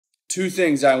Two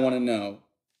things I want to know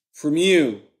from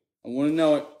you. I want to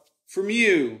know it from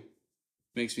you.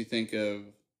 Makes me think of,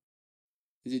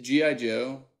 is it G.I.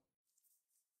 Joe?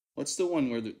 What's the one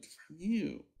where from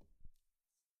you?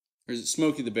 Or is it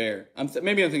Smokey the Bear?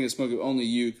 Maybe I'm thinking of Smokey. Only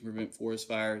you can prevent forest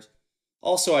fires.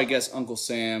 Also, I guess Uncle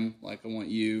Sam, like I want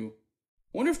you.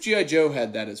 I wonder if G.I. Joe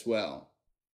had that as well.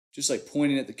 Just like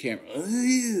pointing at the camera. Oh,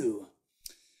 you.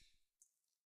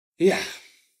 Yeah.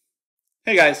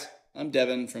 Hey guys, I'm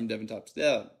Devon from Devon Talks.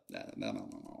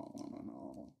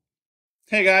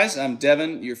 Hey guys, I'm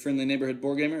Devon, your friendly neighborhood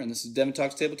board gamer, and this is Devon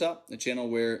Talks Tabletop, the channel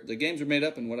where the games are made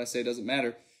up and what I say doesn't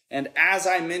matter. And as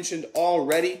I mentioned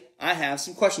already, I have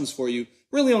some questions for you.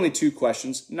 Really only 2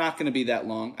 questions, not going to be that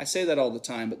long. I say that all the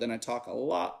time, but then I talk a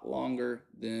lot longer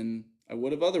than I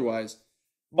would have otherwise.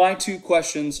 My 2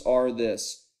 questions are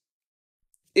this.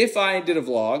 If I did a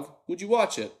vlog, would you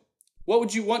watch it? What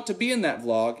would you want to be in that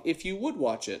vlog if you would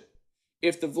watch it?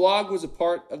 If the vlog was a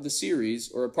part of the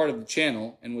series or a part of the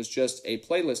channel and was just a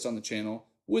playlist on the channel,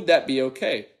 would that be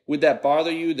okay? Would that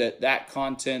bother you that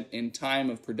content in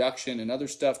time of production and other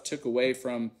stuff took away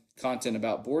from content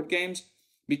about board games?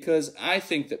 Because I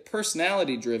think that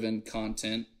personality-driven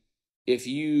content, if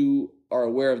you are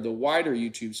aware of the wider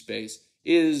YouTube space,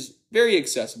 is very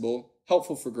accessible,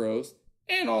 helpful for growth,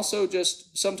 and also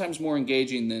just sometimes more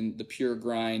engaging than the pure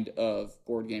grind of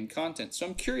board game content. So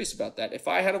I'm curious about that. If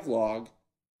I had a vlog,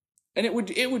 and it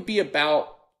would be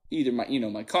about either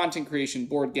my content creation,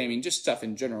 board gaming, just stuff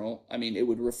in general. I mean, it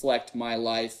would reflect my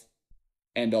life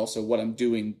and also what I'm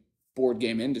doing board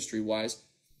game industry-wise.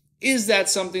 Is that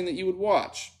something that you would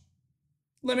watch?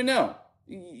 Let me know.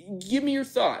 Give me your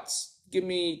thoughts. Give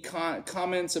me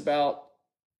comments about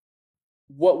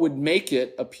what would make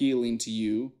it appealing to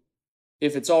you.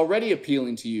 If it's already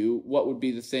appealing to you, what would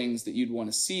be the things that you'd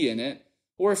want to see in it?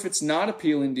 Or if it's not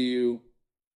appealing to you,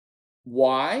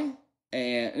 why?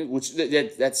 And which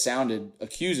that sounded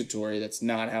accusatory. That's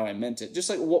not how I meant it. Just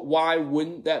like, why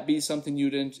wouldn't that be something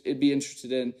you'd be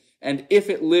interested in? And if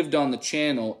it lived on the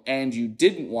channel and you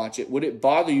didn't watch it, would it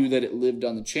bother you that it lived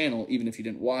on the channel even if you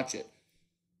didn't watch it?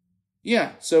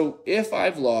 Yeah, so if I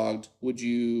vlogged, would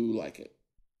you like it?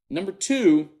 Number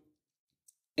 2,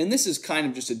 and this is kind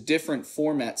of just a different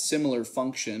format, similar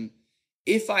function.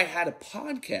 If I had a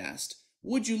podcast,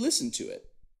 would you listen to it?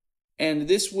 And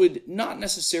this would not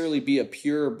necessarily be a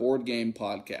pure board game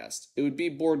podcast. It would be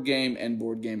board game and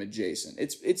board game adjacent.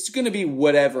 It's going to be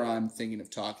whatever I'm thinking of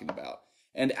talking about.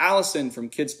 And Allison from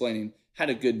Kidsplaining had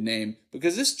a good name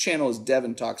because this channel is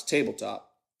Devon Talks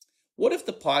Tabletop. What if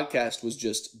the podcast was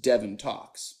just Devon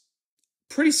Talks?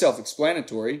 Pretty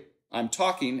self-explanatory. I'm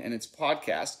talking and it's a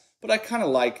podcast, but I kind of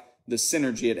like the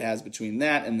synergy it has between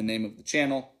that and the name of the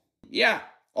channel. Yeah.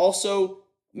 Also,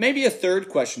 maybe a third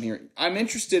question here. I'm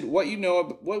interested what you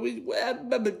know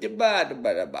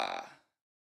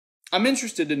I'm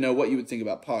interested to know what you would think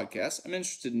about podcasts. I'm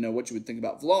interested to know what you would think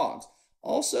about vlogs.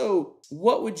 Also,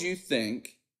 what would you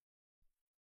think?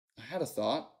 I had a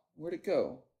thought. Where'd it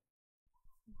go?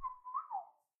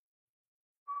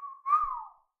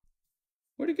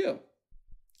 Where'd it go?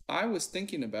 I was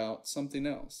thinking about something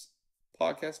else.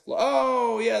 Podcast vlog.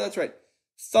 Oh, yeah, that's right.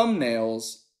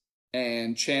 Thumbnails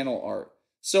and channel art.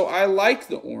 So I like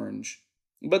the orange,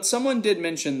 but someone did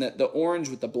mention that the orange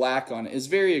with the black on it is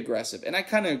very aggressive, and I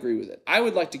kind of agree with it. I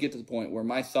would like to get to the point where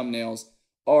my thumbnails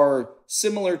are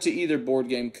similar to either Board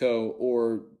Game Co.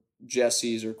 or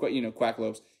Jesse's or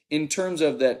Quacklopes in terms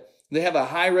of that they have a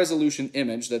high-resolution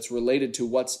image that's related to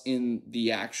what's in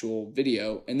the actual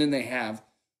video, and then they have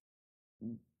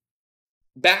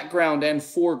background and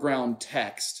foreground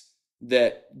text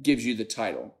that gives you the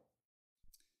title.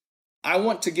 I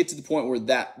want to get to the point where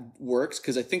that works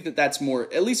because I think that that's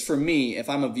more, at least for me, if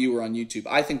I'm a viewer on YouTube,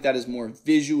 I think that is more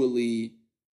visually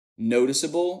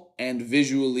noticeable and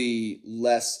visually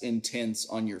less intense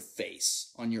on your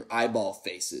face, on your eyeball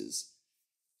faces.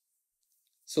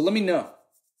 So let me know.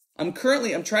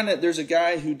 There's a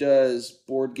guy who does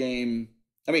board game.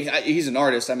 I mean, he's an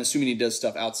artist. I'm assuming he does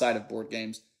stuff outside of board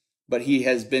games, but he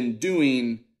has been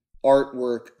doing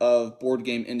artwork of board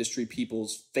game industry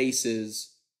people's faces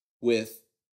with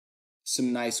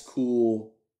some nice,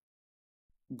 cool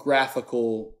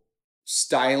graphical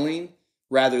styling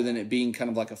rather than it being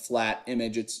kind of like a flat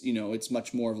image. It's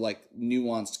much more of like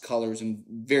nuanced colors and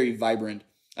very vibrant.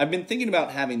 I've been thinking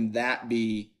about having that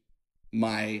be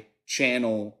my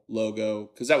channel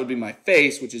logo because that would be my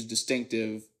face, which is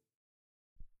distinctive.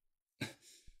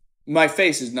 My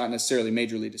face is not necessarily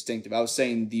majorly distinctive. I was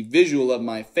saying the visual of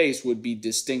my face would be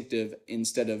distinctive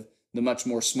instead of the much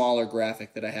more smaller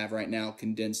graphic that I have right now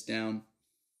condensed down.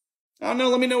 I don't know.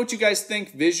 Let me know what you guys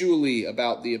think visually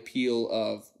about the appeal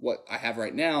of what I have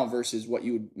right now versus what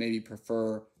you would maybe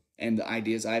prefer and the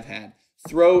ideas I've had.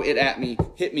 Throw it at me.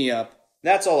 Hit me up.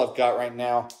 That's all I've got right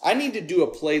now. I need to do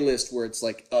a playlist where it's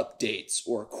like updates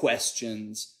or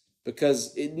questions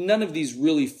because none of these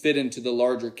really fit into the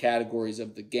larger categories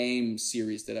of the game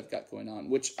series that I've got going on,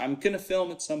 which I'm going to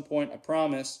film at some point, I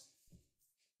promise.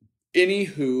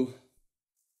 Anywho,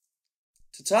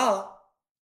 ta-ta.